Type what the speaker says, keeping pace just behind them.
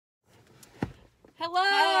Hello!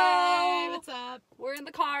 Hey, what's up? We're in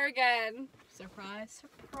the car again. Surprise,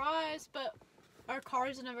 surprise, but our car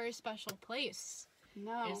is in a very special place.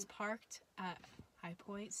 No. It is parked at High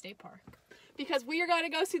Point State Park. Because we are going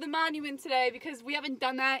to go see the monument today because we haven't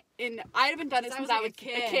done that I haven't done it since I was a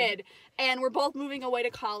kid. And we're both moving away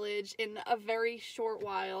to college in a very short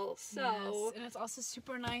while. So Yes, and it's also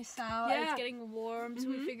super nice out. Yeah. It's getting warm, so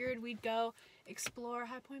we figured we'd go explore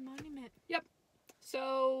High Point Monument. Yep.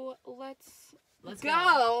 So let's Let's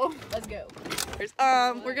go. Let's go.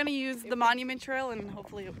 We're going to use the monument trail and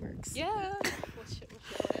hopefully it works. Yeah.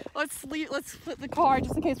 Let's put the car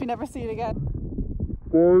just in case we never see it again.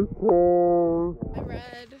 I read.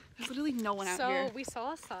 There's literally no one out here. So we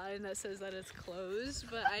saw a sign that says that it's closed,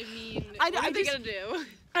 but I mean, I what are they gonna do?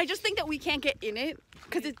 I just think that we can't get in it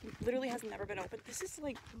because it literally has never been opened. This is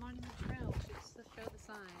like The Monument Trail, just to show the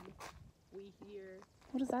sign. We here.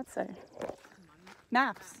 What does that say? Monument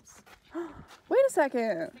Maps. Wait a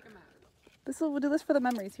second. Take a map. We'll do this for the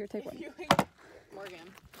memories. Here, take one. Morgan.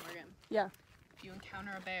 Yeah. If you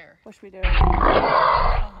encounter a bear, What should we do? tell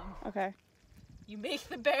him. Okay. You make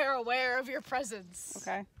the bear aware of your presence.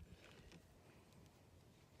 Okay.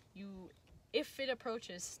 If it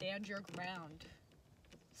approaches, stand your ground.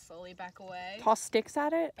 Slowly back away. Toss sticks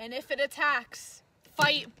at it. And if it attacks,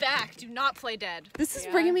 fight back. Do not play dead. This is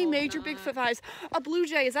Yeah, bringing me I hope major not. Bigfoot vibes. A blue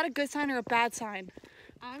jay, is that a good sign or a bad sign?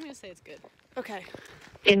 I'm gonna say it's good. Okay.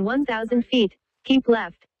 In 1,000 feet, keep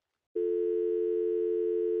left.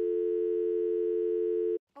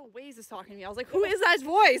 Oh, Waze is talking to me. I was like, who is that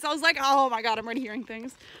voice? I was like, oh my god, I'm already hearing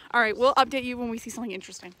things. All right, we'll update you when we see something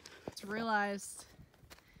interesting. Just realized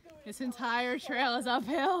this entire trail is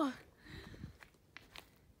uphill.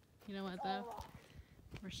 You know what though?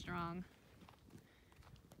 We're strong.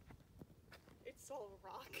 It's all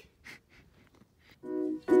rock.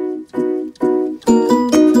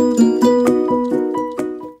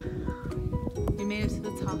 We made it to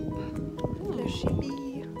the top. There she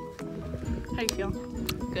be. How do you feel?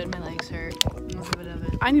 Good, my legs hurt. That's a bit of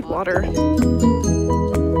it. I need water.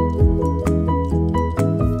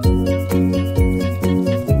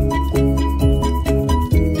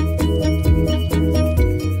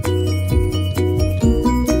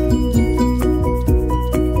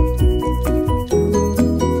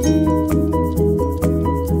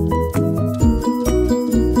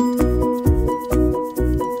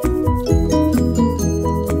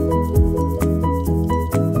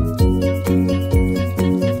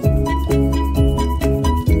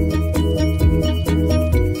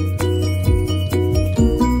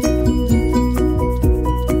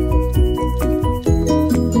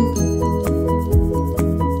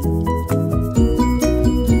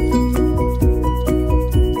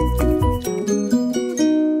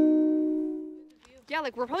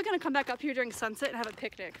 Like we're probably gonna come back up here during sunset and have a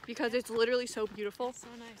picnic because it's literally so beautiful. So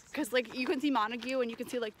nice. Because like you can see Montague and you can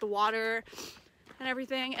see like the water and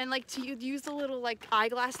everything, and like to use the little like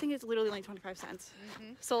eyeglass thing, it's literally like 25 cents.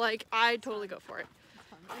 So like I'd totally go for it. It's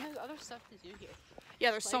fun. And there's other stuff to do here. Yeah,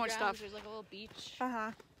 there's so much Playgrounds, stuff. There's like a little beach Uh-huh.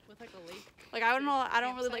 with like a lake. Like I don't know, I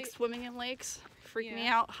don't really like Campsite. swimming in lakes. Freak me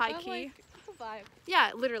Yeah. out, high But, key. like, it's a vibe.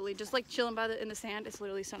 Yeah, literally, just like chilling in the sand. It's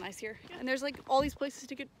literally so nice here. And there's like all these places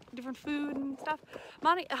to get different food and stuff.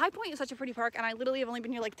 High Point is such a pretty park, and I literally have only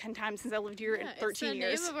been here like 10 times since I lived here in 13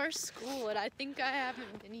 years. It's the name of our school, and I think I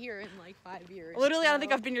haven't been here in like 5 years. Literally, I don't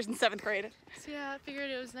think so- I've been here since 7th grade. So yeah, I figured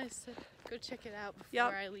it was nice to go check it out before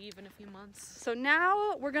Yep. I leave in a few months. So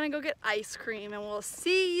now we're gonna go get ice cream, and we'll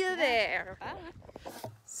see you there.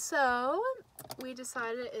 So we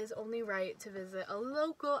decided it is only right to visit a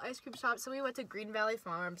local ice cream shop. So we went to Green Valley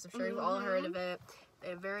Farms. I'm sure you've all heard of it. They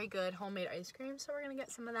have very good homemade ice cream. So we're gonna get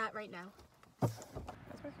some of that right now.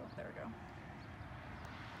 There we go.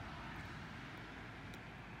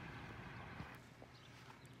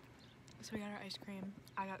 So we got our ice cream.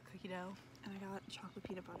 I got cookie dough. And I got chocolate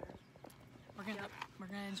peanut butter. We're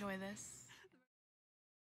gonna enjoy this.